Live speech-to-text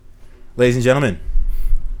Ladies and gentlemen,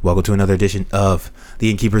 welcome to another edition of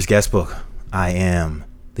the Innkeeper's Guestbook. I am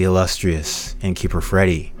the illustrious Innkeeper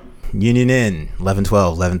Freddy. Union Inn,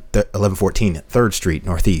 1112, 1114 3rd Street,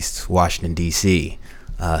 Northeast, Washington, D.C.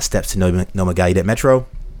 Steps to Nome Gallaudet Metro.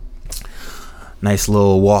 Nice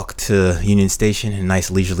little walk to Union Station and a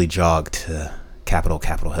nice leisurely jog to Capitol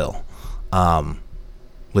Hill.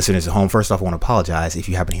 Listeners at home, first off, I want to apologize if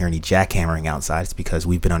you happen to hear any jackhammering outside. It's because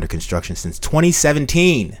we've been under construction since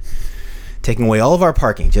 2017. Taking away all of our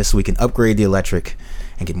parking just so we can upgrade the electric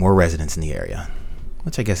and get more residents in the area,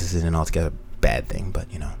 which I guess isn't an altogether bad thing, but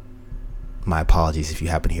my apologies if you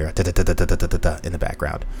happen to hear a in the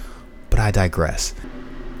background. But I digress.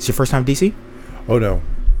 It's your first time to DC? Oh no,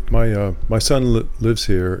 my son lives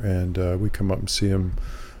here, and we come up and see him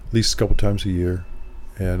at least a couple times a year.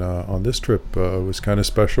 And on this trip it was kind of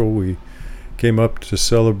special. We came up to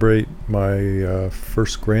celebrate my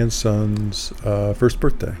first grandson's first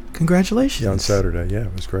birthday. Congratulations. Yeah, on Saturday. Yeah,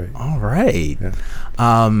 it was great. All right. Yeah.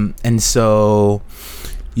 And so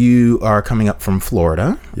you are coming up from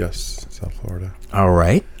Florida. Yes, South Florida. All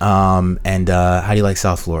right. And how do you like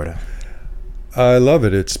South Florida? I love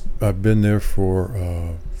it. I've been there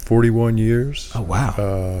for 41 years. Oh,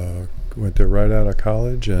 wow. Went there right out of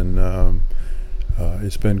college, and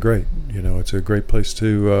it's been great. It's a great place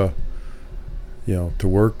to to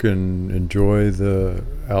work and enjoy the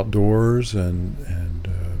outdoors, and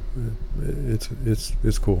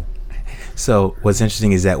it's cool. So what's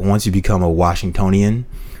interesting is that once you become a Washingtonian,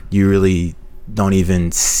 you really don't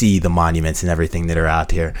even see the monuments and everything that are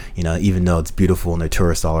out here, even though it's beautiful and there are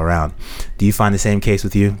tourists all around. Do you find the same case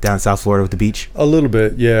with you down in South Florida with the beach? A little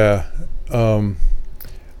bit, yeah.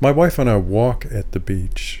 My wife and I walk at the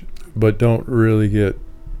beach, but don't really get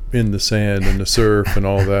in the sand and the surf and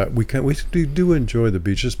all that. We do enjoy the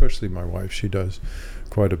beach, especially my wife. She does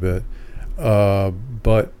quite a bit.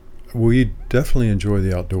 But we definitely enjoy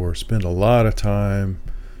the outdoors. Spend a lot of time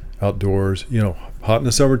outdoors. Hot in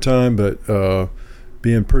the summertime, but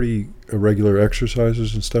being pretty regular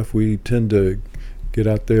exercisers and stuff, we tend to get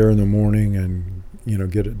out there in the morning and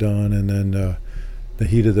get it done, and then the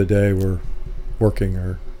heat of the day we're working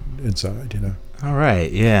or inside. All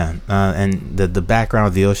right, yeah. And the background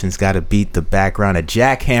of the ocean's got to beat the background of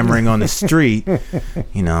jackhammering on the street.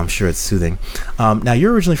 I'm sure it's soothing. Now,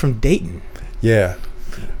 you're originally from Dayton. Yeah.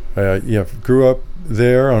 Grew up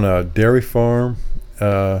there on a dairy farm.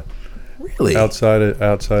 Really? Outside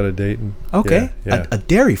of Dayton. Okay. Yeah. A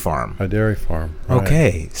dairy farm. A dairy farm. Right.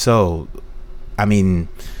 Okay. So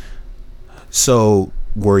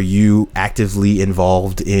were you actively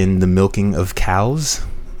involved in the milking of cows?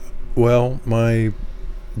 Well, my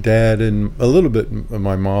dad and a little bit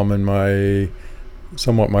my mom and my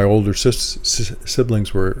older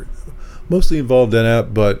siblings were mostly involved in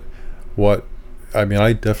that, but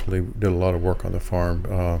I definitely did a lot of work on the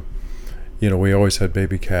farm. We always had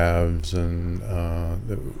baby calves, and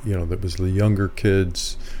that was the younger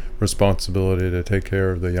kids' responsibility to take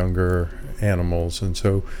care of the younger animals, and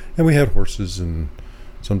we had horses, and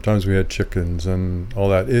sometimes we had chickens and all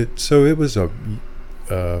that. It was a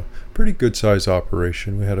pretty good size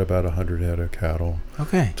operation. We had about 100 head of cattle.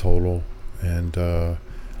 Okay. Total, and a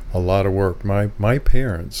lot of work. My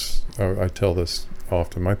parents, I tell this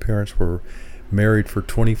often, my parents were married for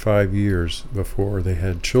 25 years before they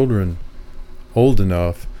had children old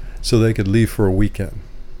enough so they could leave for a weekend.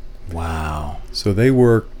 Wow. So they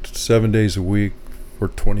worked 7 days a week for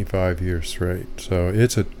 25 years straight. So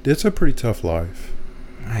it's a pretty tough life.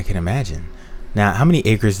 I can imagine. Now, how many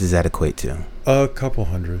acres does that equate to? A couple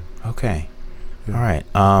hundred. Okay. Yeah. All right.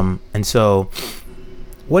 And so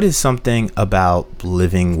what is something about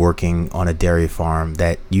working on a dairy farm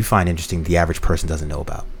that you find interesting the average person doesn't know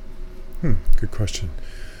about? Good question.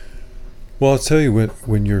 Well, I'll tell you,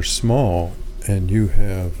 when you're small and you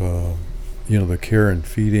have, the care and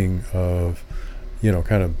feeding of,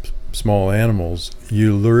 kind of small animals,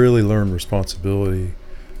 you really learn responsibility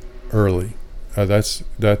early. So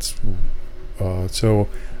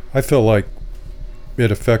I felt like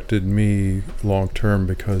it affected me long term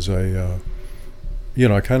because I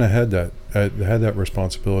kind of had that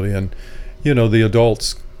responsibility, and the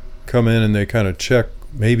adults come in and they kind of check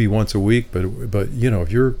maybe once a week, but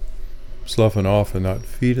if you're sloughing off and not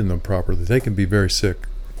feeding them properly, they can be very sick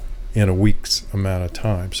in a week's amount of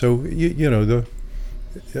time. So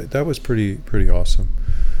that was pretty awesome.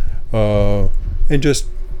 And just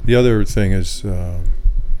the other thing is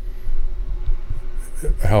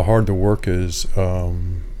how hard the work is.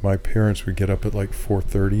 My parents would get up at like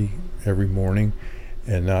 4:30 every morning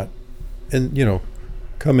and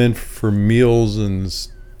come in for meals and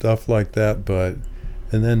stuff like that, but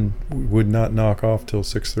and then would not knock off till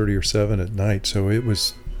 6:30 or 7 at night. So it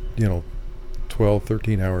was, 12,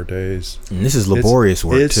 13-hour days. And this is laborious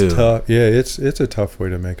work it's too. Tough. Yeah, it's a tough way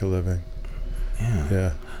to make a living.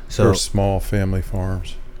 Yeah. So for small family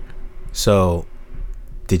farms. So,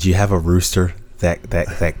 did you have a rooster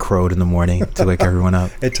that crowed in the morning to wake everyone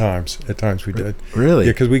up? At times we did. Really?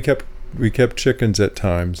 Yeah, because we kept chickens at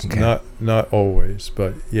times. Okay. Not always,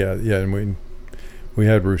 but yeah, and we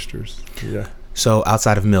had roosters. Yeah. So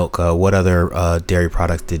outside of milk, what other dairy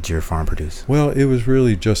products did your farm produce? Well, it was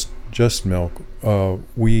really just milk.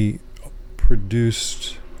 We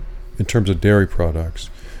produced, in terms of dairy products,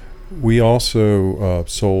 we also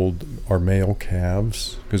sold our male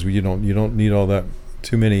calves, because you don't need all that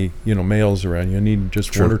too many males around. You need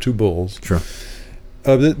just True. one or two bulls. Sure.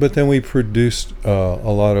 But then we produced a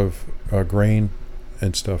lot of grain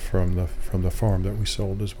and stuff from the farm that we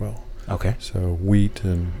sold as well. Okay. So wheat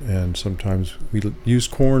and sometimes we used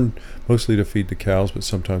corn mostly to feed the cows, but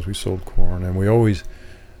sometimes we sold corn, and we always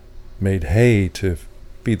made hay to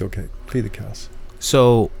feed the cows.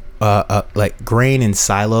 So, like grain in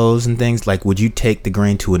silos and things, like would you take the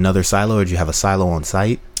grain to another silo, or did you have a silo on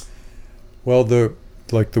site? Well, the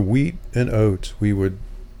wheat and oats we would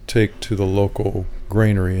take to the local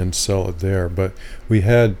granary and sell it there, but we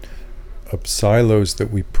had silos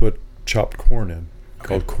that we put chopped corn in,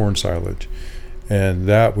 called corn silage, and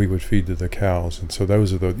that we would feed to the cows. And so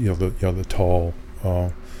those are the tall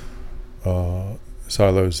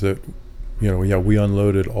silos that we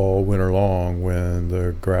unloaded all winter long when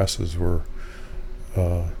the grasses were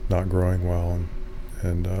not growing well,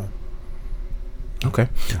 and Okay.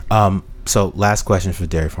 So last question for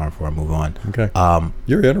Dairy Farm before I move on. okay.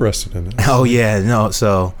 You're interested in it. Oh yeah, no.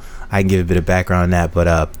 So I can give a bit of background on that, but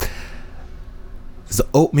does the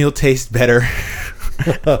oatmeal taste better?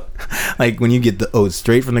 Like when you get the oats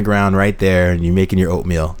straight from the ground right there, and you're making your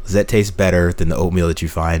oatmeal, does that taste better than the oatmeal that you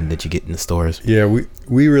find that you get in the stores? Yeah,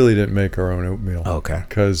 we really didn't make our own oatmeal. Okay.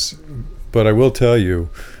 But I will tell you,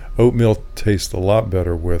 oatmeal tastes a lot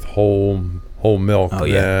better with whole milk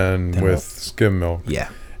than with skim milk. Yeah.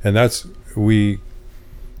 And we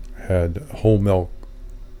had whole milk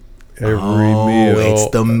every meal. It's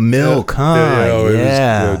the milk, huh?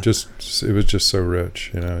 Yeah. It was just so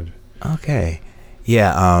rich, Okay.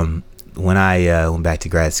 Yeah. When I went back to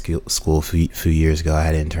grad school a few years ago, I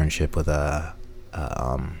had an internship with a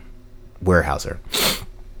Weyerhaeuser,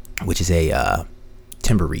 which is a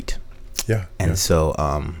timber REIT. Yeah. And so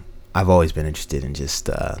I've always been interested in just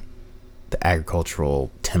the agricultural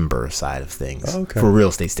timber side of things from a real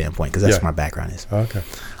estate standpoint, because that's what my background is. Okay.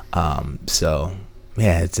 So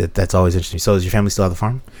yeah, that's always interesting. So does your family still have the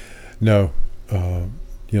farm? No.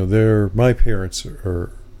 My parents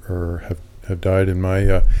have died, and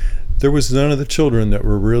there was none of the children that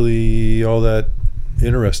were really all that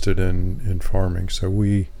interested in farming. So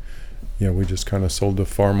we just kind of sold the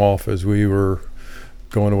farm off as we were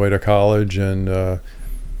going away to college, and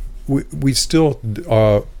we still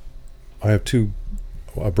I have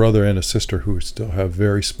a brother and a sister who still have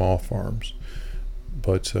very small farms,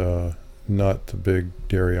 but not the big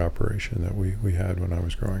dairy operation that we had when I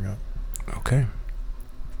was growing up. Okay.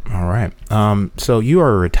 All right. So you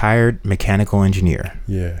are a retired mechanical engineer.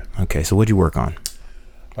 Yeah. Okay. So what'd you work on?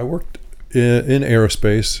 I worked in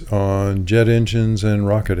aerospace on jet engines and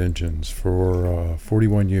rocket engines for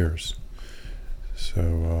 41 years.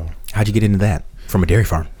 So how'd you get into that from a dairy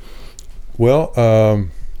farm? Well,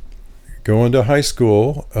 going to high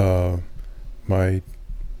school, my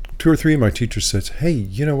 2 or 3 of my teachers said, "Hey,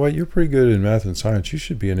 you know what? You're pretty good in math and science. You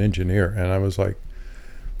should be an engineer." And I was like,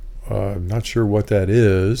 I'm not sure what that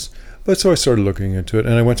is. But so I started looking into it,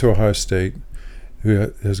 and I went to Ohio State,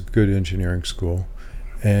 who has a good engineering school.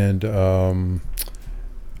 And it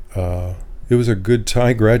was a good time.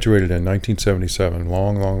 I graduated in 1977,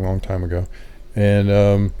 long time ago. And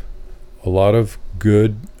a lot of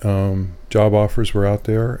good job offers were out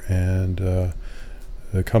there. And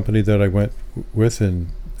the company that I went with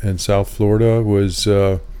in South Florida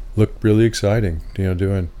looked really exciting,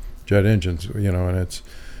 doing jet engines, and it's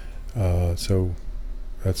so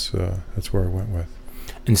that's where I went with.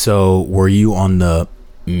 And so were you on the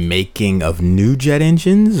making of new jet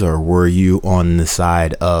engines, or were you on the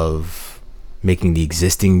side of making the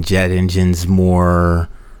existing jet engines more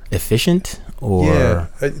efficient? Or yeah,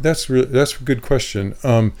 that's a good question,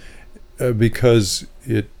 because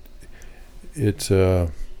it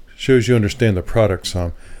shows you understand the product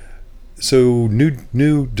some. So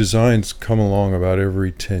new designs come along about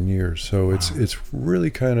every 10 years. So it's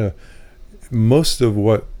really kind of, most of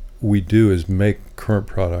what we do is make current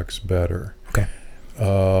products better. Okay.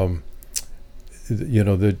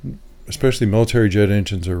 especially military jet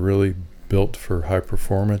engines are really built for high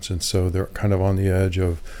performance, and so they're kind of on the edge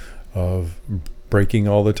of breaking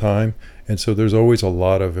all the time. And so there's always a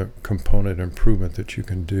lot of component improvement that you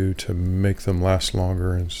can do to make them last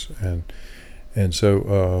longer, and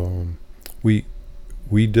so we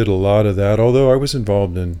did a lot of that. Although I was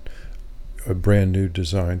involved in brand new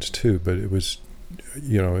designs too, but it was,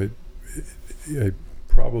 it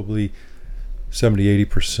probably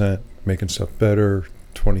 70-80% making stuff better,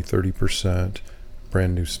 20-30%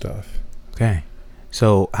 brand new stuff. Okay.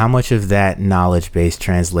 So how much of that knowledge base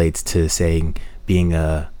translates to, saying,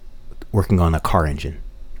 working on a car engine?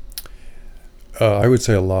 I would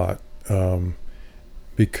say a lot,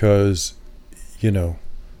 because, there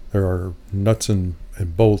are nuts and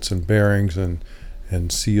bolts and bearings and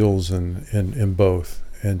seals and both.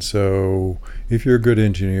 And so if you're a good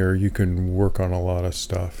engineer, you can work on a lot of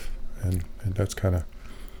stuff. And that's kind of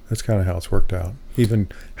how it's worked out. Even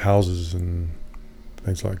houses and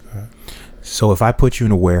things like that. So if I put you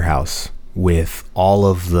in a warehouse with all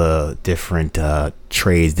of the different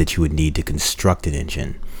trades that you would need to construct an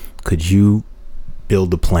engine, could you build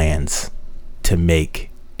the plans to make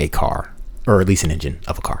a car, or at least an engine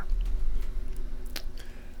of a car?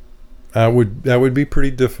 That would be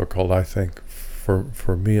pretty difficult, I think,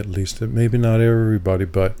 for me at least. Maybe not everybody,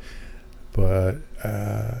 but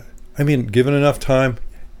I mean, given enough time,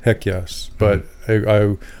 heck yes. But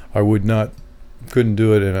I would not. Couldn't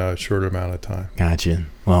do it in a short amount of time. Gotcha.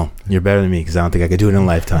 Well, you're better than me, because I don't think I could do it in a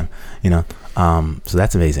lifetime. So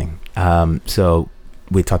that's amazing. So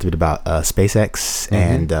we talked a bit about SpaceX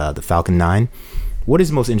and the Falcon 9. What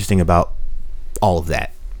is most interesting about all of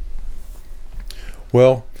that?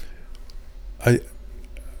 Well, I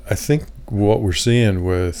think what we're seeing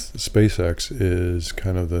with SpaceX is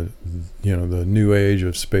kind of the new age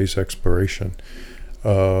of space exploration.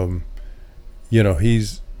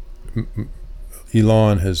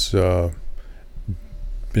 Elon has done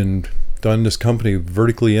this company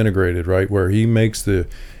vertically integrated, right, where he makes the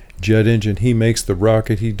jet engine, he makes the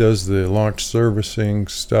rocket, he does the launch servicing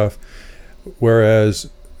stuff, whereas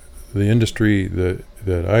the industry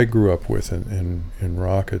that I grew up with in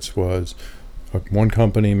rockets was one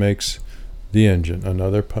company makes the engine,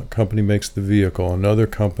 another company makes the vehicle, another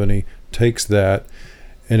company takes that,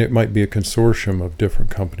 and it might be a consortium of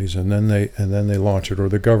different companies, and then they launch it, or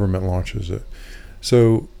the government launches it.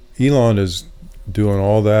 So Elon is doing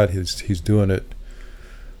all that. He's doing it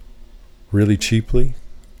really cheaply.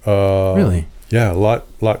 Really? Yeah, a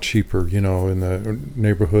lot cheaper. In the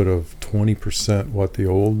neighborhood of 20% what the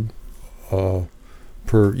old per.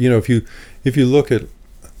 If you look at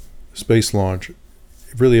space launch,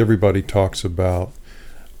 really everybody talks about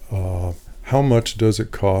how much does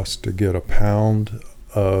it cost to get a pound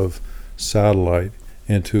of satellite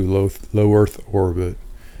into low Earth orbit.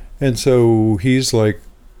 And so he's like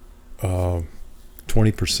 20%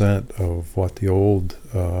 of what the old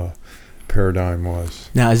paradigm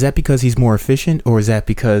was. Now, is that because he's more efficient, or is that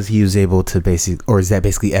because he was able to or is that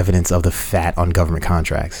basically evidence of the fat on government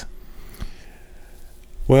contracts?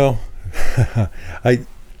 Well, I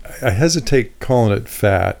hesitate calling it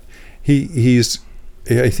fat.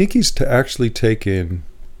 I think he's actually taken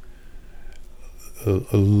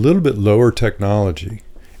a little bit lower technology.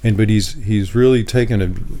 But he's really taken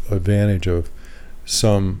advantage of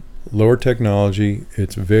some lower technology.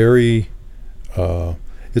 It's very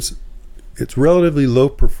it's relatively low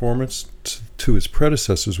performance to its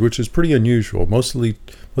predecessors, which is pretty unusual. Most of the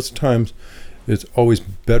times, it's always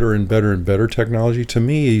better and better and better technology. To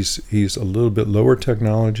me, he's a little bit lower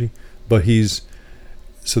technology, but that's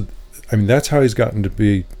how he's gotten to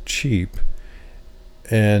be cheap,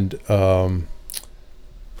 and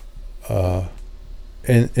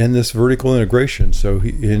this vertical integration. So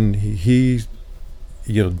he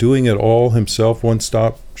doing it all himself,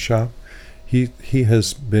 one-stop shop. He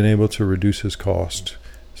has been able to reduce his cost.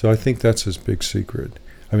 So I think that's his big secret.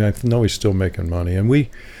 I mean, I know he's still making money, and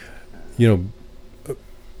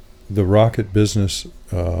the rocket business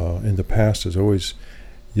in the past is always,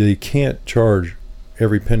 you can't charge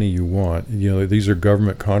every penny you want. These are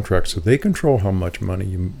government contracts, so they control how much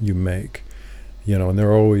money you make. And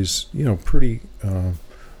they're always, pretty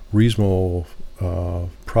reasonable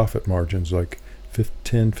profit margins, like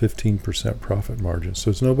 10-15% profit margins.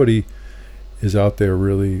 So it's nobody is out there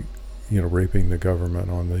really, raping the government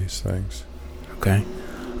on these things. Okay.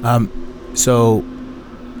 So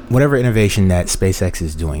whatever innovation that SpaceX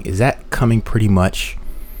is doing, is that coming pretty much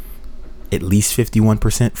at least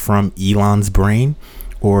 51% from Elon's brain?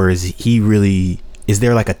 Or is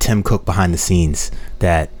there like a Tim Cook behind the scenes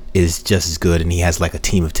that is just as good, and he has like a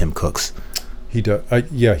team of Tim Cooks? He does.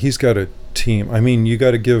 He's got a team. I mean, you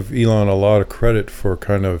got to give Elon a lot of credit for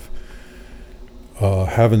kind of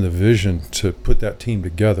having the vision to put that team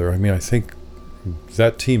together. I mean, I think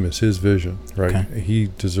that team is his vision, right? Okay. He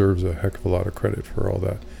deserves a heck of a lot of credit for all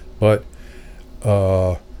that. But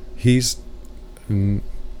he's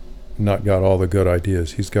not got all the good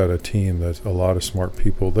ideas. He's got a team that's a lot of smart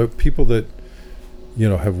people. The people that,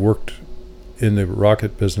 have worked in the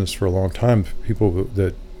rocket business for a long time, people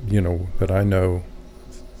that, that I know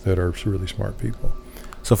that are really smart people.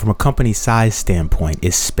 So from a company size standpoint,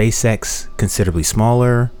 is SpaceX considerably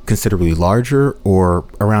smaller, considerably larger, or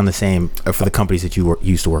around the same for the companies that you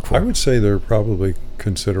used to work for? I would say they're probably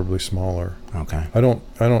considerably smaller. Okay.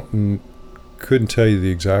 Couldn't tell you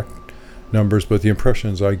the exact numbers, but the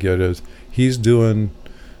impressions I get is he's doing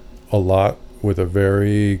a lot with a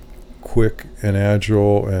very quick and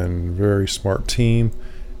agile and very smart team,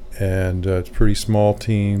 and it's a pretty small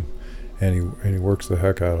team, and he works the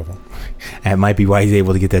heck out of them. And it might be why he's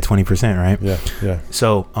able to get that 20%, right? Yeah.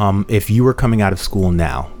 So if you were coming out of school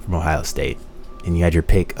now from Ohio State and you had your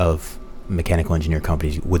pick of mechanical engineer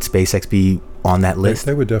companies, would SpaceX be on that list?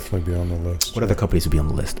 They would definitely be on the list. What other companies would be on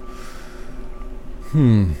the list?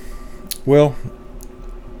 Well,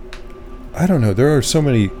 I don't know. There are so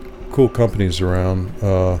many cool companies around,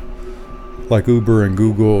 like Uber and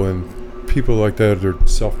Google and people like that. They're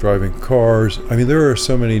self-driving cars. I mean, there are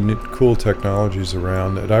so many cool technologies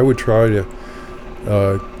around that I would try to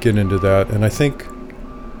get into that. And I think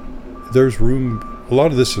there's room. A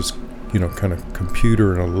lot of this is, kind of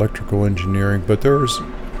computer and electrical engineering, but there's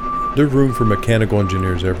room for mechanical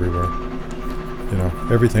engineers everywhere.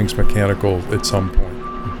 Everything's mechanical at some point.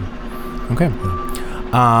 Okay.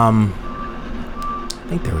 I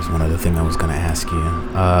think there was one other thing I was going to ask you.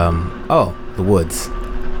 The Woods.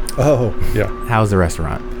 Oh, yeah. How's the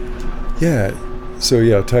restaurant? Yeah. So,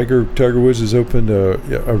 yeah, Tiger Woods has opened a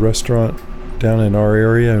restaurant down in our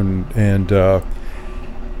area, and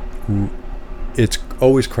it's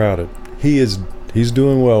always crowded. He's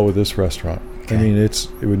doing well with this restaurant. Okay. I mean, it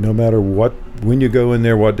would, no matter when you go in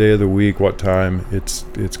there, what day of the week, what time, it's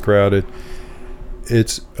crowded.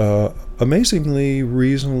 It's amazingly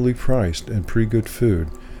reasonably priced and pretty good food.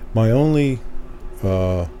 My only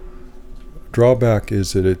drawback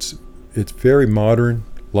is that it's very modern.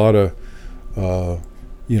 A lot of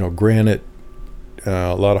granite,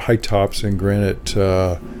 a lot of high tops and granite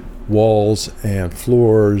walls and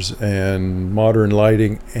floors and modern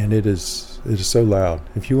lighting, and it is so loud.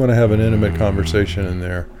 If you want to have an intimate conversation in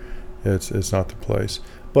there, it's not the place.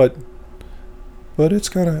 But it's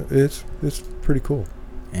pretty cool.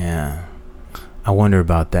 Yeah, I wonder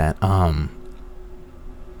about that.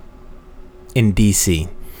 In DC,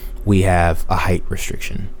 we have a height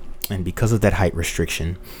restriction, and because of that height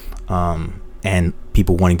restriction, and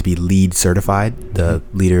people wanting to be LEED certified, the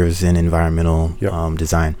leaders in environmental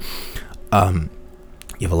design, you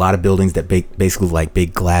have a lot of buildings that basically like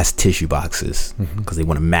big glass tissue boxes because they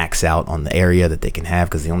want to max out on the area that they can have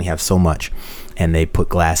because they only have so much, and they put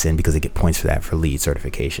glass in because they get points for that for LEED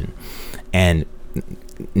certification. And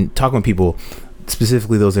talking with people,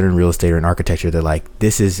 specifically those that are in real estate or in architecture, they're like,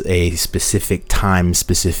 this is a specific time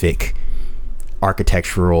specific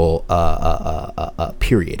architectural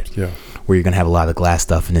period where you're going to have a lot of glass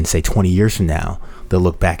stuff, and then say 20 years from now they'll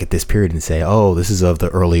look back at this period and say, oh, this is of the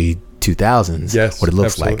early 2000s, what it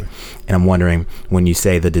looks like. And I'm wondering, when you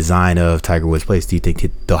say the design of Tiger Woods Place, do you think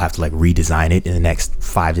they'll have to like redesign it in the next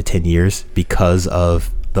 5 to 10 years because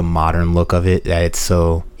of the modern look of it, that it's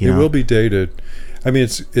so, it will be dated. I mean,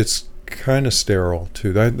 it's kind of sterile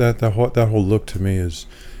too. That whole look to me is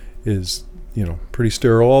pretty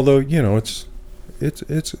sterile. Although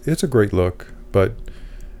it's a great look, but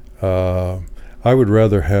I would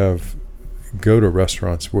rather go to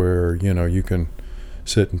restaurants where you can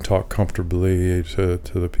sit and talk comfortably to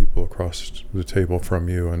the people across the table from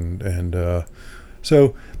you, and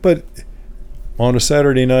so. But on a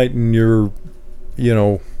Saturday night, and you're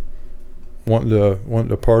wanting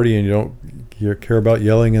to party, and you care about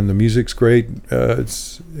yelling, and the music's great,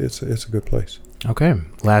 it's a good place. Okay,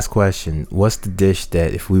 last question. What's the dish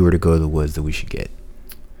that if we were to go to the Woods that we should get?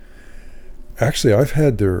 Actually, I've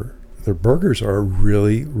had their burgers are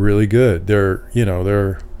really, really good.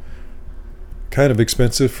 They're kind of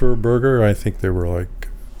expensive for a burger. I think they were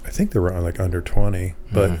like under 20,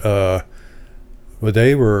 but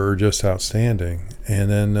they were just outstanding. And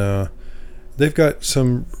then they've got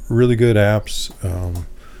some really good apps.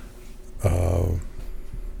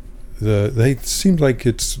 They seem like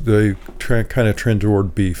they kind of trend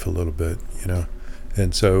toward beef a little bit,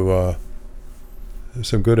 and so there's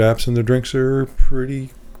some good apps, and the drinks are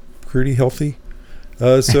pretty healthy.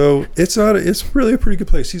 So it's really a pretty good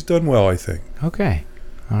place. He's done well, I think. Okay.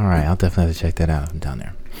 All right. I'll definitely have to check that out. I'm down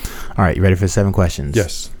there. All right. You ready for 7 questions?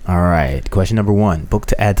 Yes. All right. Question number 1. Book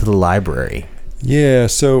to add to the library. Yeah.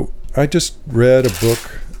 So I just read a book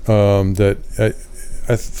that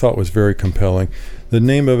I thought was very compelling. The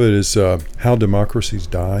name of it is How Democracies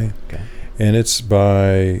Die. Okay. And it's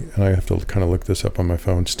by, and I have to kind of look this up on my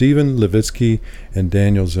phone, Stephen Levitsky and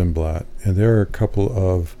Daniel Zimblad. And they're a couple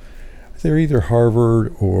of, they're either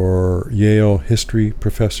Harvard or Yale history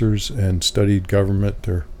professors and studied government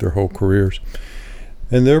their whole careers.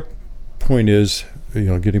 And their point is,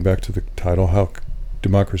 getting back to the title, How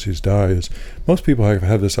Democracies Die, is most people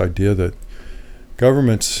have this idea that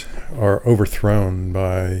governments are overthrown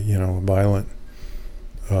by, violent,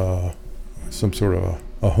 some sort of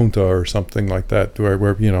a junta or something like that, where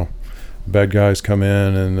bad guys come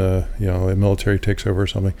in and the military takes over or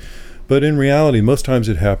something. But in reality, most times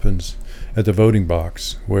it happens at the voting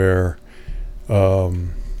box, where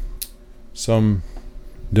some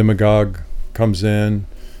demagogue comes in,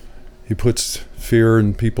 he puts fear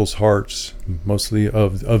in people's hearts, mostly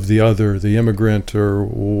of the other, the immigrant or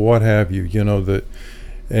what have you, that,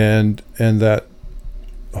 and that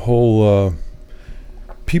whole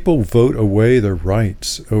people vote away their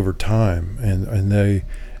rights over time, and they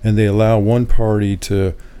allow one party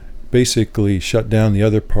to basically shut down the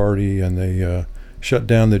other party, and they shut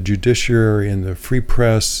down the judiciary and the free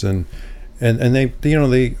press, and they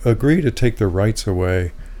agree to take their rights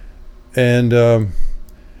away, and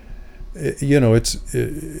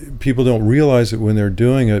people don't realize it when they're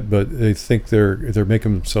doing it, but they think they're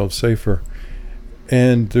making themselves safer,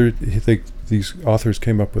 and these authors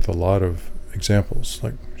came up with a lot of examples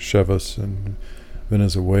like Chavez and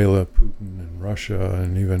Venezuela, Putin and Russia,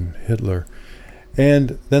 and even Hitler.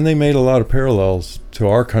 And then they made a lot of parallels to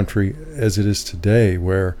our country as it is today,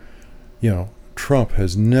 where, Trump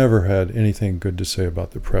has never had anything good to say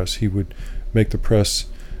about the press. He would make the press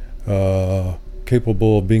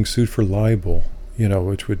capable of being sued for libel,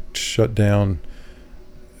 which would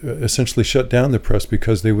essentially shut down the press,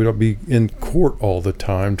 because they would be in court all the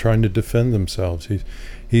time trying to defend themselves.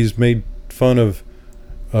 He's made fun of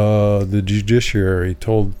the judiciary,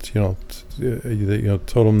 told them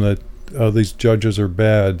that these judges are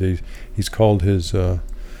bad. He's called his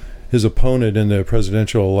opponent in the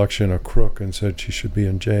presidential election a crook and said she should be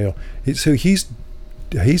in jail. So he's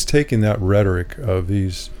taking that rhetoric of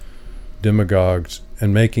these demagogues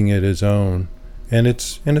and making it his own, and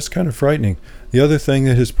it's kind of frightening. The other thing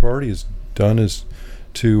that his party has done is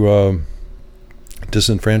to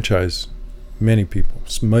disenfranchise many people,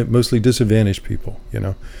 mostly disadvantaged people,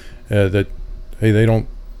 that they don't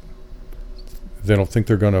think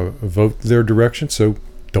they're going to vote their direction, so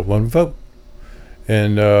don't let them vote.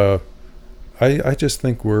 And I just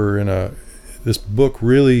think this book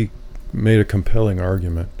really made a compelling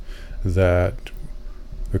argument that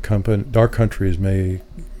our country is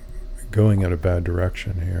going in a bad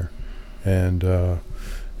direction here, and we're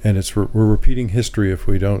repeating history if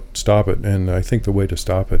we don't stop it. And I think the way to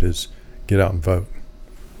stop it is get out and vote.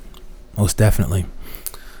 Most definitely.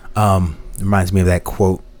 Reminds me of that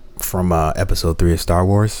quote from episode 3 of Star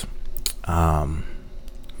Wars,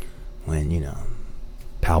 when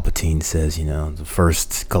Palpatine says, the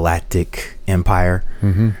first galactic empire,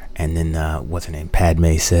 and then what's her name,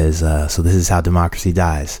 Padme says, so this is how democracy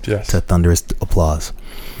dies. Yes. To thunderous applause.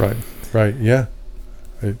 Right, yeah.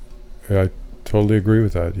 I totally agree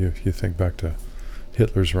with that. If you think back to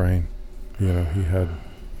Hitler's reign, he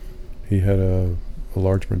had a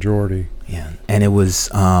large majority. Yeah, and it was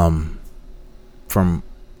from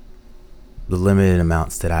the limited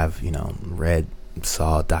amounts that I've read,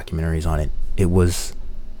 saw documentaries on it, it was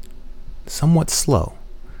somewhat slow,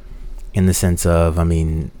 in the sense of,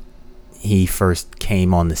 he first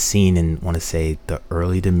came on the scene in, I want to say, the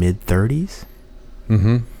early to mid 30s.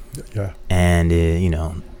 Yeah. And he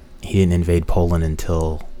didn't invade Poland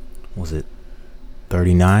until, was it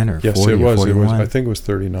 39 or 40 yes, or 41? It was. I think it was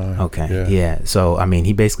 39. Okay. Yeah. So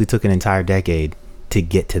he basically took an entire decade to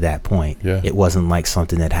get to that point. Yeah. It wasn't like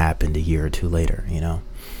something that happened a year or two later,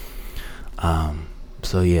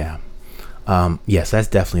 So yeah. Yes, that's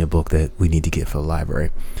definitely a book that we need to get for the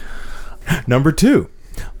library. Number 2,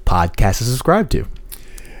 podcast to subscribe to.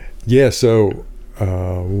 Yeah. So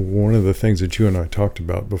one of the things that you and I talked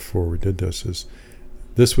about before we did this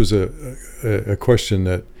was a question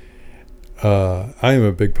that I am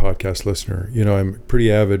a big podcast listener. I'm a pretty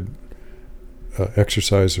avid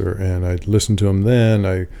exerciser, and I listen to them then.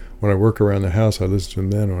 When I work around the house, I listen to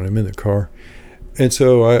them then when I'm in the car. And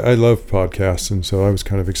so I love podcasts, and so I was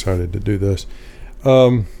kind of excited to do this.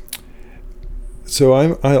 So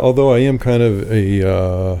although I am kind of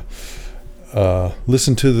a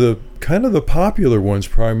listen to the kind of the popular ones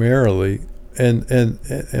primarily, and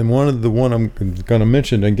one I'm going to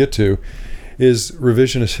mention and get to is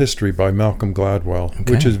Revisionist History by Malcolm Gladwell,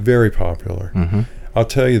 which is very popular. Mm-hmm. I'll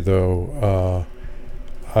tell you though,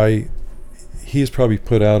 he's probably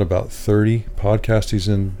put out about 30 podcasts.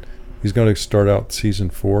 He's going to start out season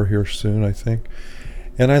 4 here soon, I think.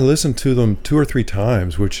 And I listened to them 2 or 3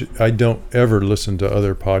 times, which I don't ever listen to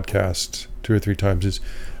other podcasts 2 or 3 times. It's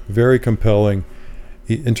very compelling.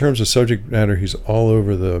 In terms of subject matter, he's all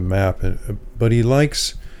over the map, but he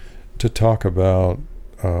likes to talk about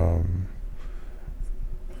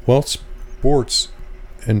sports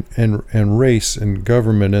and race and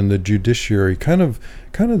government and the judiciary, kind of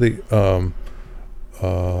the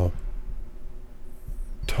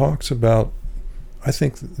talks about, I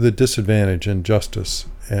think, the disadvantage and justice,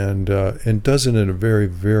 and does it in a very,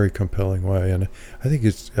 very compelling way. And I think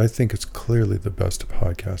it's clearly the best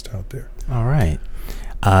podcast out there. All right.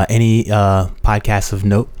 Any podcasts of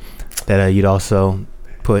note that you'd also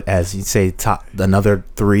put as, you'd say, top another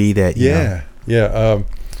 3 that you know?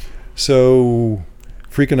 So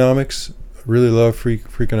Freakonomics, really love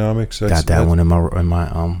Freakonomics. Got that one in my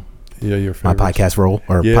your my podcast role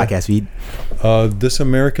or podcast feed. This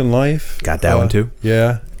American Life, got that one too.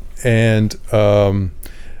 Yeah, and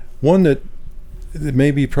one that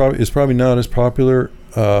maybe is probably not as popular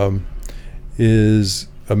is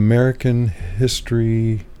American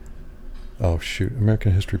History.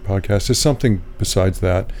 American History Podcast is something besides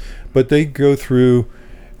that, but they go through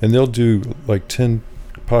and they'll do like 10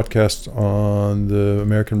 podcasts on the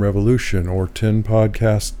American Revolution or 10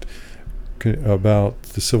 podcasts about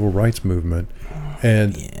the Civil Rights Movement,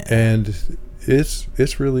 and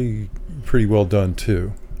it's really pretty well done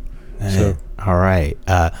too. So all right,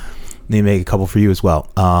 let me make a couple for you as well.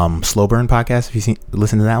 Slow Burn Podcast, have you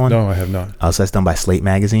listened to that one? No, I have not. So that's done by Slate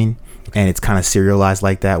Magazine, and it's kind of serialized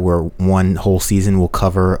like that, where one whole season will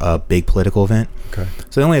cover a big political event. Okay.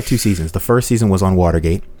 So they only have 2 seasons. The first season was on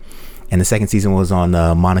Watergate, and the second season was on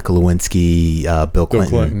Monica Lewinsky, Bill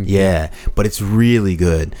Clinton. Yeah, but it's really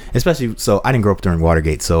good. Especially, so I didn't grow up during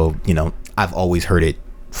Watergate, so I've always heard it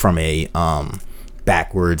from a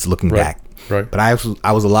backwards looking back. Right. But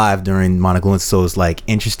I was alive during Monica Lewinsky, so it's like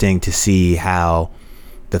interesting to see how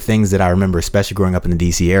the things that I remember, especially growing up in the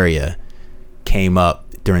DC area, came up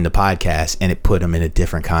during the podcast, and it put them in a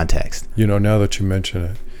different context. Now that you mention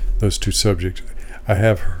it, those 2 subjects, I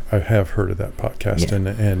have heard of that podcast,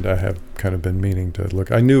 and I have kind of been meaning to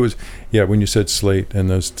look. I knew it was, when you said Slate and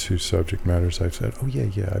those 2 subject matters, I said,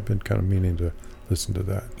 I've been kind of meaning to listen to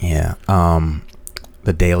that. Yeah.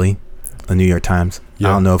 The Daily, the New York Times. Yeah.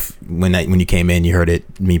 I don't know if when you came in, you heard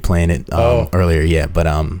me playing it earlier. Yeah, but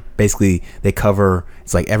basically they cover,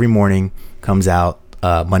 it's like every morning comes out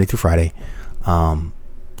Monday through Friday,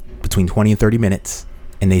 between 20 and 30 minutes.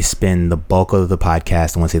 And they spend the bulk of the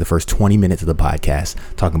podcast, I want to say the first 20 minutes of the podcast,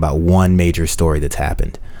 talking about one major story that's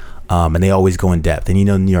happened. And they always go in depth. And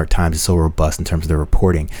the New York Times is so robust in terms of their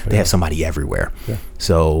reporting. They have somebody everywhere. Yeah.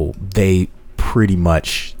 So they pretty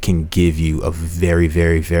much can give you a very,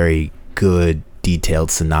 very, very good,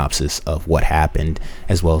 detailed synopsis of what happened,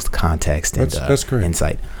 as well as the context and that's great.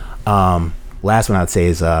 Insight. Last one I'd say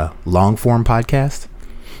is a long form podcast.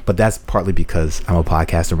 But that's partly because I'm a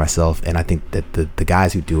podcaster myself, and I think that the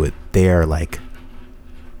guys who do it, they're like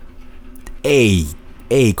A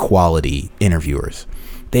quality interviewers.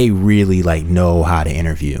 They really know how to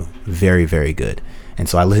interview. Very, very good. And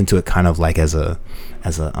so I listen to it kind of like as a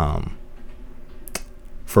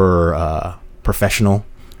for professional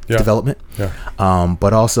development. Yeah.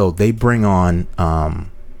 But also they bring on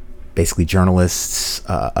basically journalists,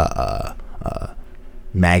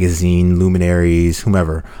 magazine luminaries,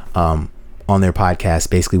 whomever, on their podcast,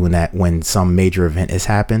 basically when some major event has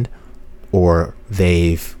happened or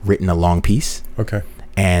they've written a long piece. Okay.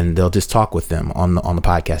 And they'll just talk with them on the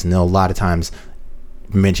podcast, and they'll a lot of times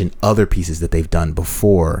mention other pieces that they've done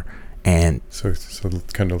before, and so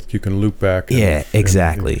kind of you can loop back.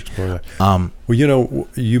 Exactly. And explore that. Well,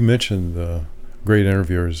 you mentioned the great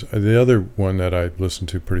interviewers. The other one that I listen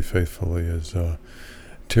to pretty faithfully is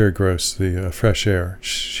Terry Gross, the Fresh Air.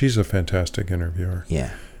 She's a fantastic interviewer.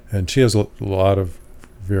 Yeah. And she has a lot of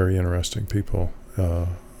very interesting people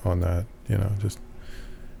on that.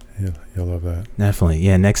 You'll love that. Definitely.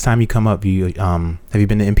 Yeah. Next time you come up, you have you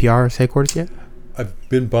been to NPR's headquarters yet? I've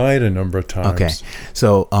been by it a number of times. Okay.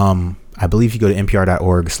 So I believe you go to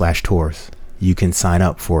npr.org/tours. You can sign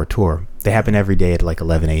up for a tour. They happen every day at like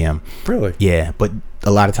 11 a.m. Really? Yeah. But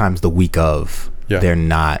a lot of times the week of, they're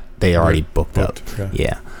not. They already booked up.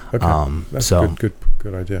 Yeah. Okay. So good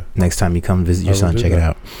good idea. Next time you come visit your son, check it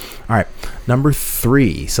out. All right. Number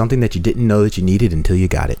 3, something that you didn't know that you needed until you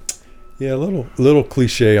got it. Yeah, a little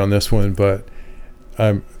cliche on this one, but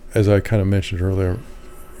I'm, as I kind of mentioned earlier,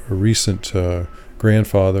 a recent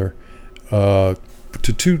grandfather to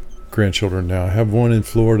 2 grandchildren now. I have one in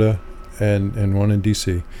Florida and one in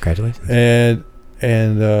DC. Congratulations.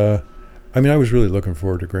 And I mean, I was really looking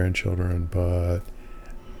forward to grandchildren, but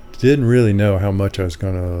didn't really know how much I was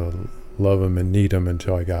going to love them and need them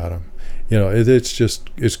until I got them. You know,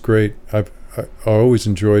 it's great. I always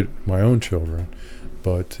enjoyed my own children,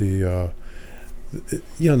 but there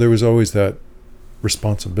was always that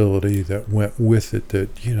responsibility that went with it. That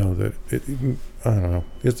I don't know.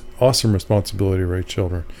 It's awesome responsibility to raise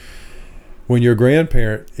children. When you're a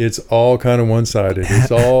grandparent, it's all kind of one-sided.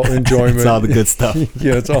 It's all enjoyment. It's all the good stuff.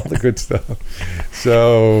 Yeah, it's all the good stuff.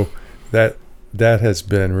 So that has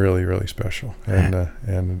been really, really special. And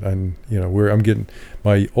I'm getting,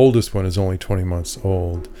 my oldest one is only 20 months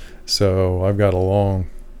old, so I've got a long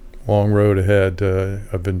road ahead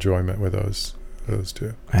of enjoyment with those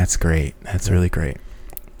 2. That's great. That's really great.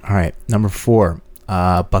 All right, number 4,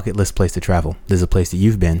 bucket list place to travel. This is a place that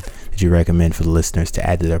you've been that you recommend for the listeners to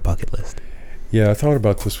add to their bucket list. Yeah, I thought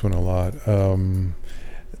about this one a lot.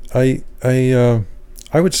 I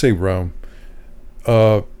would say Rome.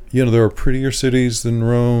 There are prettier cities than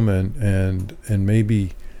Rome, and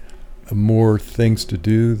maybe more things to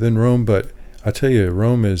do than Rome. But I tell you,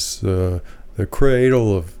 Rome is the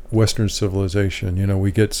cradle of Western civilization. You know,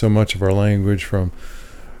 we get so much of our language from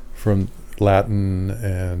Latin,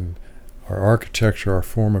 and our architecture, our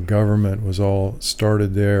form of government was all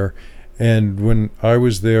started there. And when I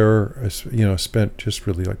was there, spent just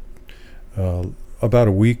really about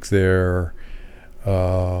a week there.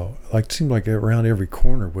 It seemed like around every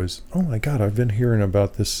corner was, oh my God, I've been hearing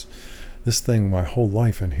about this thing my whole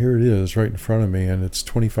life, and here it is right in front of me, and it's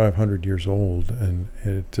 2,500 years old, and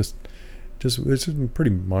it just it's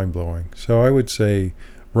pretty mind blowing. So I would say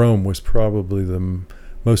Rome was probably the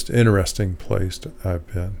most interesting place I've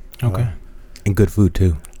been. Okay, and good food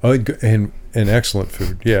too. Oh, and excellent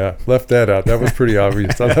food. Yeah, left that out. That was pretty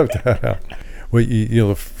obvious. I left that out. Well,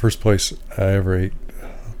 the first place I ever ate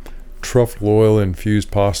truffle oil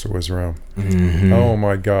infused pasta was Rome. Mm-hmm. Oh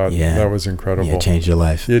my God, that was incredible. Yeah, it changed your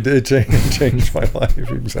life. It changed my life,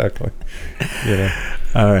 exactly.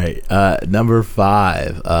 All right, number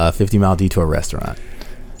 5, 50 Mile Detour restaurant.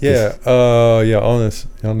 Yeah,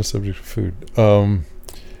 on the subject of food.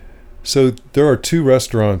 So there are 2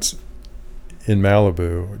 restaurants in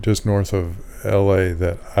Malibu, just north of LA,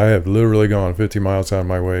 that I have literally gone 50 miles out of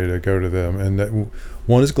my way to go to them, and that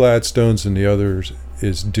one is Gladstone's and the other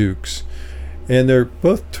is Duke's, and they're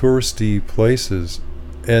both touristy places,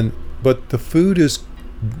 but the food is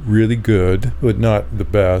really good, but not the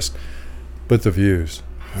best. But the views,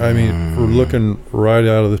 I mean, we're looking right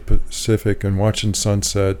out of the Pacific and watching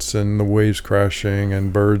sunsets and the waves crashing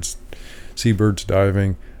and seabirds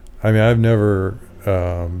diving. I mean, I've never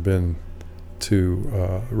been to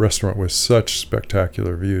a restaurant with such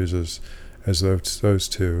spectacular views as those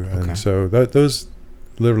 2, and so those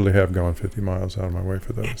literally have gone 50 miles out of my way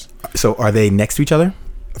for those. So are they next to each other?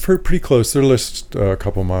 Pretty close. They're just a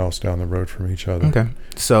couple miles down the road from each other. Okay.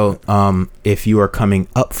 So if you are coming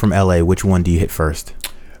up from LA, which one do you hit first?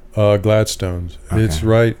 Gladstone's. Okay. It's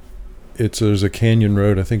right. There's a canyon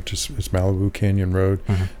road. I think it's Malibu Canyon Road,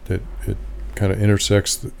 that it kind of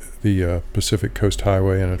intersects the Pacific Coast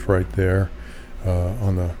Highway, and it's right there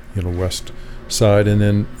on the west side.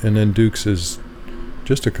 And then Duke's is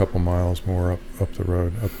just a couple miles more up the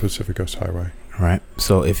road, up Pacific Coast Highway. All right.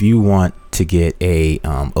 So if you want to get a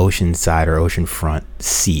oceanside or oceanfront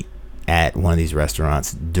seat at one of these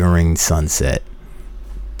restaurants during sunset,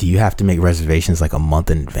 do you have to make reservations like a month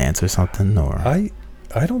in advance or something? Or I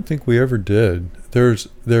don't think we ever did.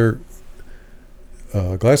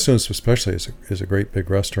 Gladstone's especially is a great big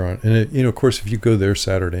restaurant, and of course, if you go there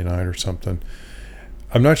Saturday night or something,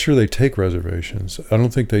 I'm not sure they take reservations. I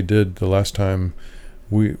don't think they did the last times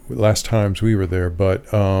we were there, but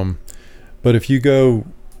if you go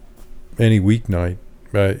any weeknight,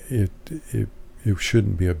 it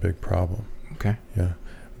shouldn't be a big problem. Okay. Yeah.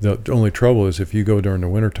 The only trouble is if you go during the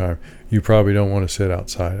wintertime, you probably don't want to sit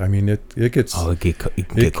outside. I mean, it gets... Oh, it can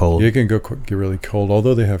get cold. It can get really cold,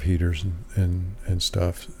 although they have heaters and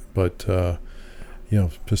stuff. But,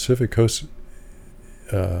 Pacific Coast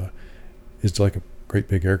is like a great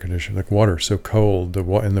big air conditioner. Like water is so cold,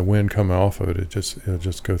 and the wind coming off of it, it'll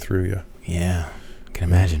just go through you. Yeah, I can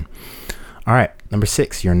imagine. All right, number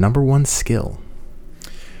 6, your number 1 skill.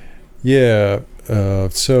 Yeah,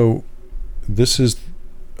 so this is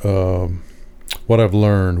what I've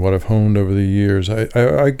learned, what I've honed over the years.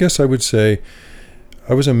 I guess I would say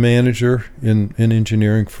I was a manager in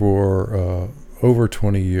engineering for over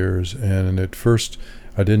 20 years, and at first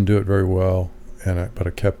I didn't do it very well, but I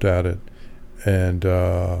kept at it, and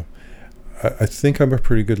I think I'm a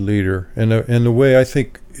pretty good leader. And the way I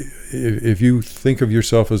think, if you think of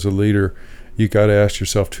yourself as a leader, you got to ask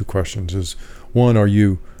yourself two questions: is one, are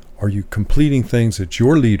you completing things that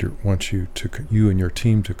your leader wants you and your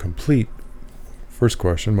team to complete? First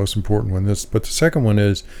question, most important one. But the second one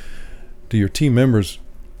is, do your team members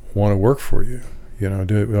want to work for you?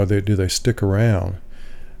 Do they stick around?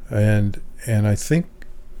 And I think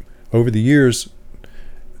over the years,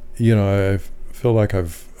 I feel like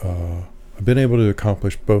I've been able to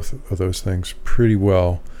accomplish both of those things pretty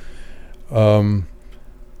well.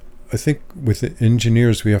 I think with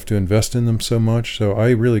engineers, we have to invest in them so much. So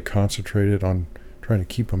I really concentrated on trying to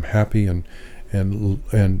keep them happy and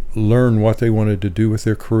learn what they wanted to do with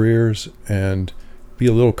their careers, and be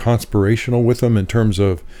a little conspirational with them in terms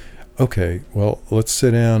of, okay, well, let's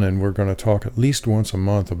sit down and we're going to talk at least once a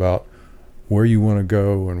month about where you want to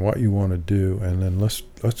go and what you want to do, and then let's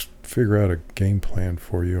figure out a game plan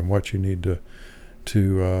for you and what you need to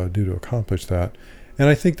do to accomplish that. And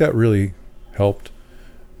I think that really helped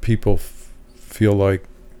people feel like,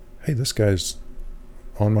 hey, this guy's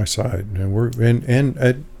on my side,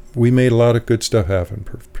 and we made a lot of good stuff happen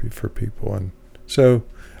for people. And so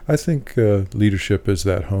I think leadership is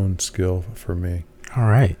that honed skill for me. All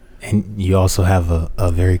right. And you also have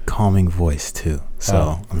a very calming voice too,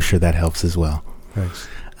 so I'm sure that helps as well. Thanks.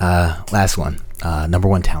 Last one, number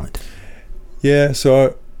one talent. Yeah,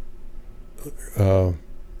 so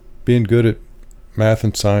being good at math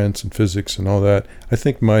and science and physics and all that, I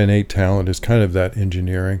think my innate talent is kind of that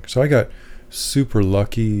engineering. So I got super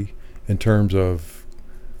lucky in terms of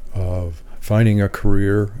finding a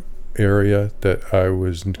career area that I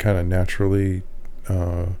was kind of naturally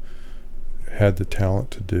had the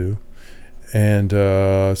talent to do. And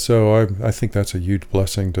so I think that's a huge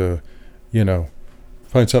blessing to,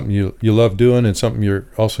 find something you love doing and something you're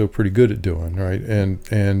also pretty good at doing, right?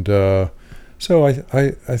 And so I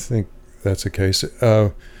think that's the case.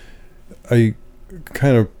 I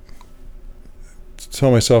kind of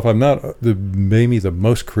tell myself I'm not maybe the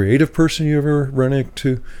most creative person you ever run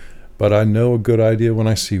into, but I know a good idea when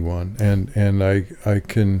I see one, and I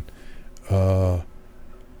can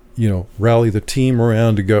rally the team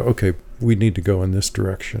around to go, okay, we need to go in this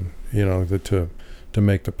direction, to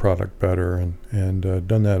make the product better, and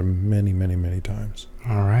done that many, many, many times.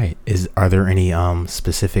 All right. Are there any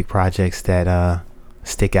specific projects that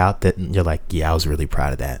stick out that you're like, yeah, I was really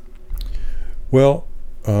proud of that? Well,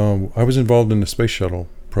 I was involved in the space shuttle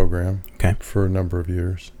program for a number of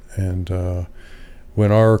years, and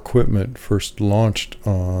when our equipment first launched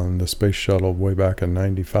on the space shuttle way back in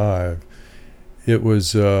 '95, it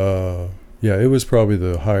was it was probably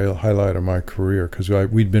the highlight of my career, because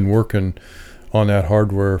we'd been working on that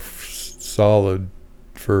hardware solid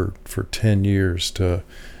for 10 years to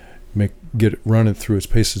get it running through its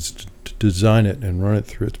paces, to design it and run it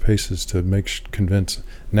through its paces to convince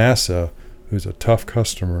NASA, who's a tough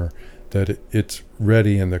customer, that it's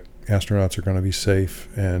ready and the astronauts are going to be safe.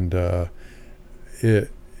 And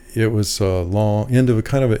it was a long end of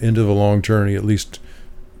a long journey, at least,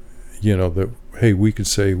 that, hey, we could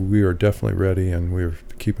say we are definitely ready and we're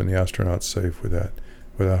keeping the astronauts safe with that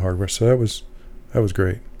hardware. So that was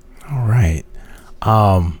great. All right.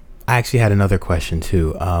 I actually had another question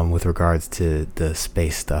too, with regards to the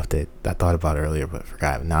space stuff that I thought about earlier but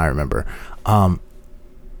forgot. Now I remember.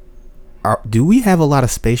 Do we have a lot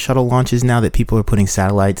of space shuttle launches now that people are putting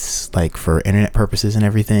satellites, like, for internet purposes and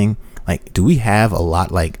everything? Like, do we have a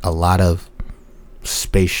lot of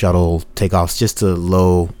space shuttle takeoffs just to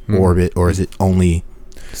low orbit, or is it only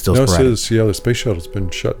still sporadic? No, the space shuttle's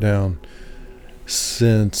been shut down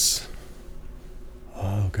since,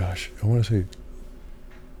 I want to say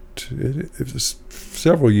it was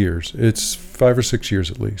several years. It's 5 or 6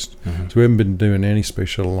 years at least. Mm-hmm. So we haven't been doing any space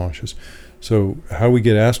shuttle launches. So how we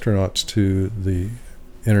get astronauts to the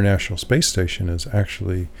International Space Station is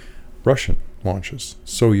actually Russian launches,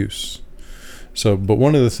 Soyuz. But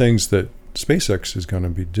one of the things that SpaceX is going to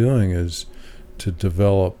be doing is to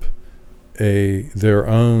develop their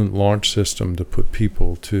own launch system to put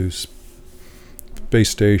people to space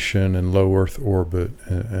station and low Earth orbit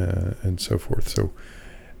and so forth. So,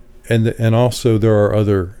 and also there are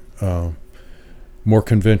other more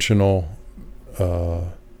conventional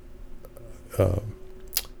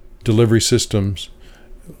delivery systems.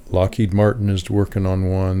 Lockheed Martin is working on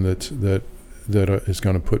one that is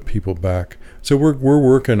going to put people back. So we're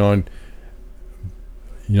working on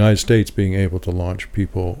United States being able to launch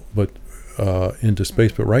people into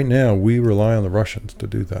space. But right now, we rely on the Russians to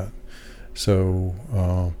do that. So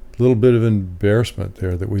a little bit of embarrassment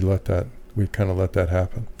there that we kind of let that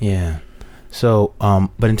happen. Yeah. So,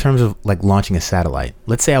 but in terms of like launching a satellite,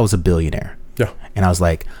 let's say I was a billionaire. Yeah. And I was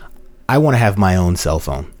like, I want to have my own cell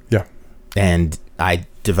phone. Yeah. And I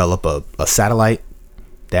develop a satellite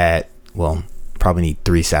that, well, probably need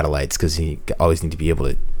 3 satellites because you always need to be able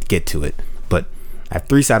to get to it. But I have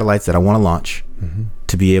 3 satellites that I want to launch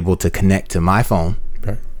to be able to connect to my phone.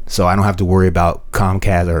 Okay. So I don't have to worry about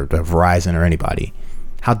Comcast or Verizon or anybody.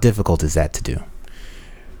 How difficult is that to do?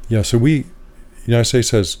 Yeah. So United States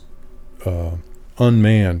has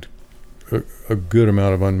unmanned, a good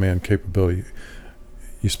amount of unmanned capability.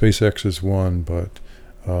 SpaceX is one, but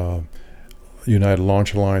United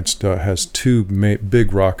Launch Alliance has 2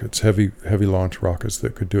 big rockets, heavy launch rockets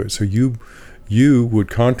that could do it. So you would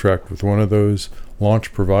contract with one of those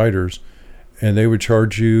launch providers, and they would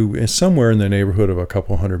charge you somewhere in the neighborhood of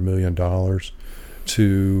 $200 million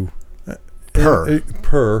to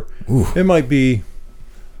per. Ooh. It might be,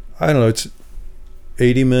 I don't know, it's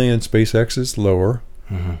 80 million. SpaceX is lower,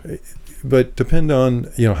 but depend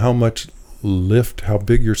on how much lift, how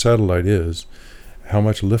big your satellite is, how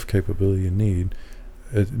much lift capability you need.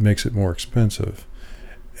 It makes it more expensive,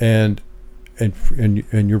 and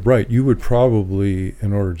you're right. You would probably,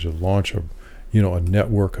 in order to launch a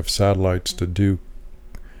network of satellites to do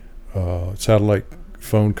satellite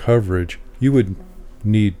phone coverage, you would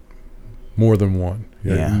need more than one.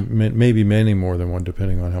 Maybe many more than one,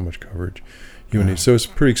 depending on how much coverage you would need. So it's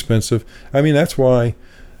pretty expensive. I mean, that's why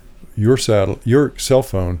your cell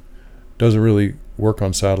phone doesn't really work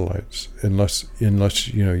on satellites unless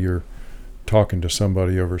you're talking to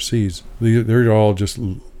somebody overseas. They're all just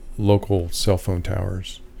local cell phone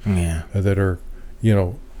towers that are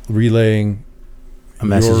relaying a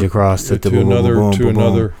message across to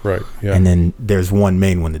another, right? Yeah. And then there's one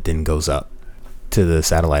main one that then goes up to the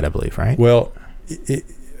satellite, I believe, right? Well,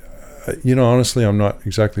 honestly, I'm not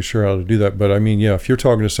exactly sure how to do that, but I mean, if you're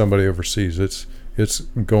talking to somebody overseas, it's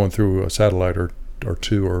going through a satellite or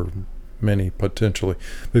 2 or many potentially.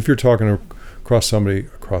 But if you're talking across somebody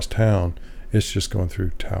across town, it's just going through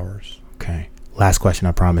towers. Okay. Last question,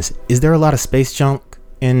 I promise. Is there a lot of space junk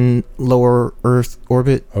in lower Earth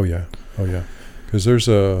orbit? Oh yeah. Because there's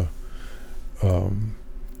a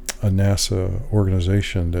NASA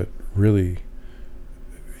organization that really,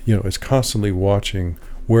 is constantly watching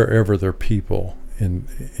wherever there are people in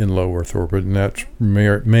low Earth orbit, and that's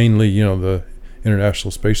mainly the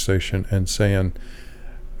International Space Station, and saying,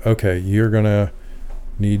 okay, you're gonna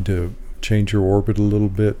need to change your orbit a little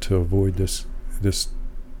bit to avoid this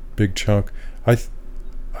big chunk.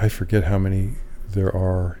 I forget how many there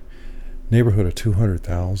are, neighborhood of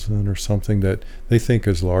 200,000 or something, that they think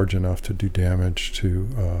is large enough to do damage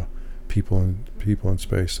to people in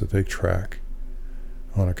space that they track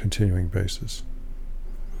on a continuing basis.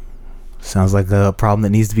 Sounds like a problem that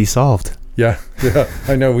needs to be solved. Yeah,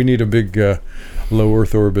 I know. We need a big low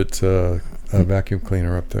Earth orbit vacuum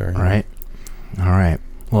cleaner up there. All right.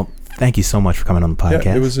 Well, thank you so much for coming on the podcast.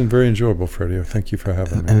 Yeah, it was very enjoyable, Freddie. Thank you for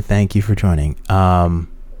having me. And thank you for joining. I'm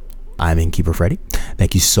Innkeeper Freddie.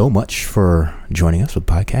 Thank you so much for joining us for the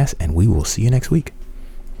podcast, and we will see you next week.